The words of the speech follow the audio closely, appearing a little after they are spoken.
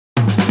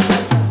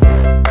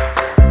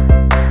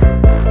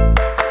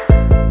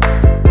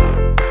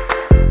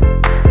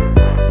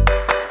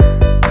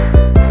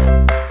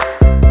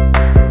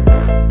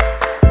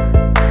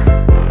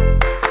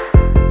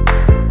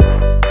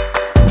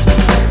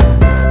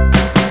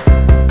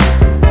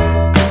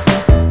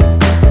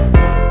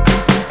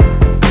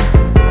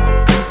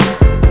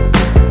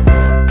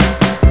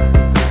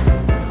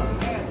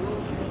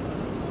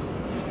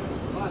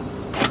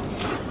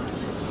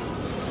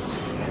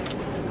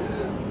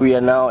we are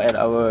now at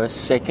our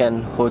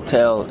second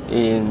hotel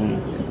in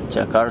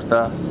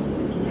Jakarta,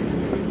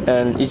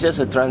 and it's just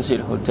a transit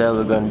hotel.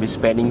 We're going to be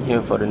spending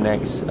here for the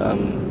next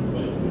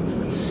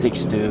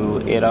 6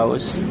 to 8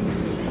 hours,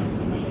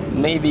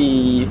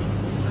 maybe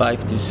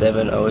 5 to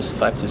 7 hours,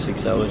 5 to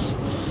 6 hours.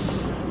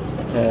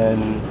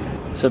 And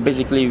so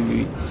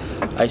basically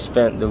I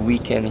spent the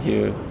weekend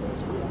here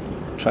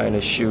trying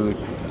to shoot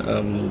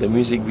the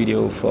music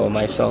video for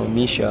my song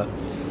Misha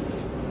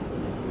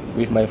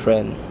with my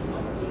friend,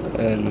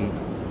 and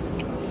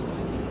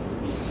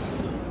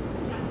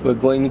we're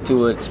going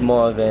towards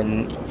more of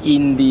an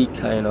indie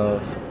kind of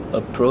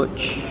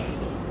approach,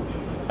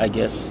 I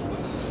guess.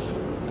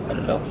 I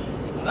don't know.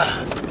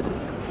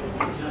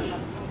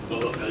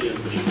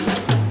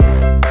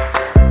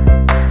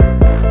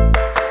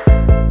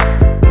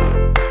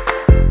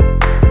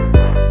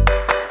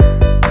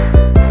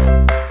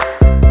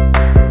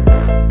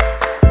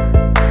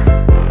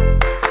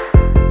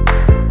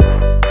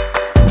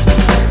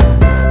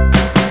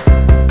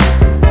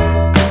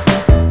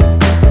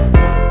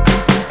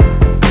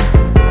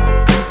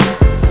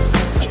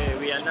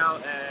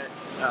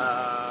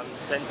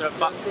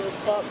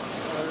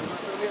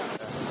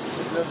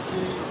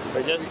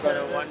 We're just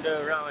gonna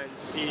wander around and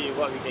see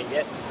what we can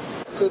get.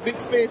 It's a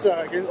big space,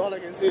 all I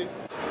can say.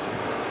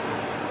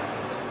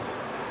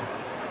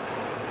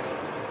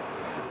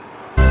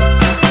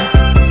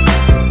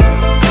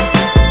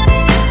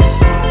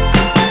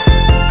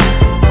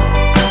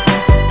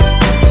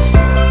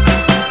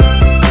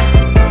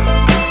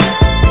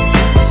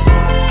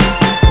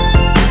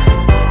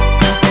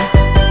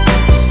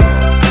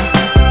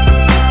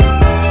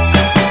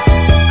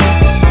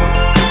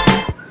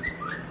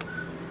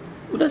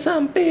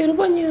 Sampai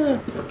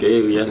rupanya. Okay,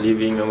 we are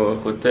leaving our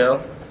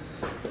hotel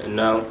and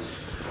now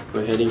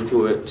we're heading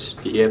towards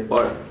the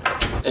airport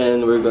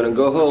and we're gonna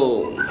go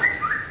home.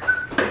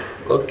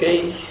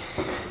 Okay,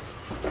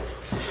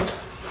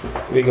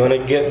 we're gonna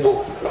get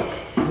booked.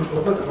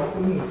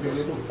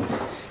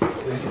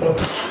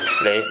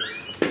 Play.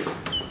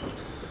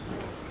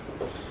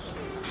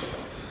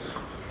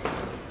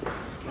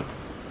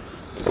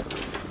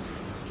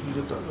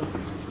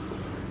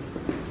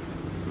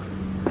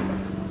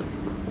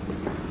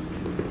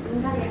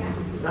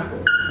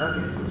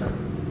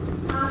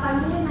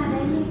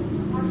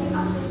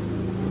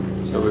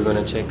 So we're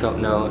gonna check out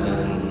now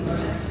and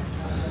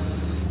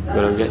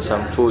we're gonna get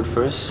some food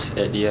first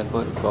at the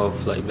airport for our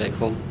flight back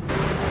home.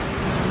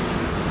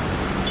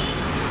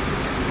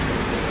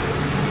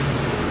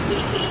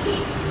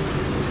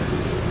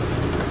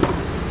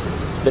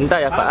 Bentar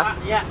ya Pak.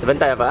 Ya.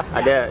 Bentar ya Pak.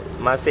 Ada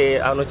masih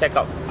check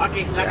out.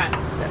 Okey, silakan.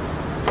 Ya.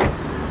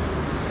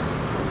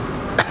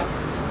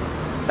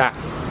 Nah.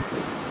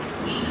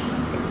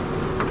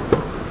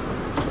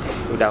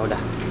 Udah.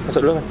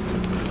 Masuk dulu kan.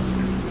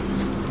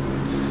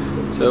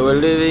 So we're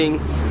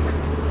leaving.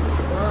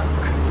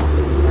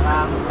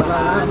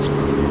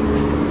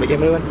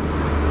 Bagaimana kan?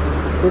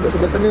 Duduk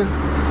sebelah tengah.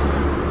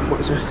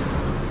 Buat saya.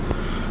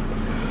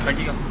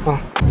 Pergi kau.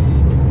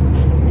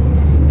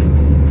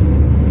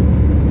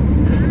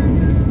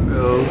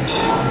 Well,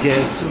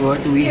 guess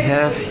what we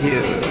have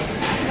here?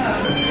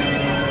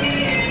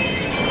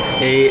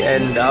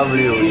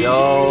 A&W,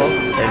 y'all.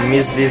 I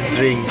miss this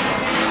drink.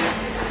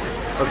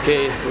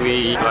 Okay,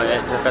 we are at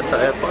Jakarta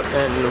Airport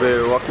and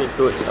we're walking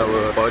towards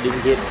our boarding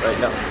gate right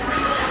now.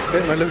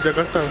 I love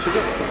Jakarta.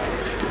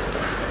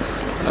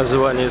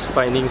 Azuwan is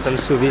finding some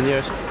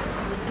souvenirs.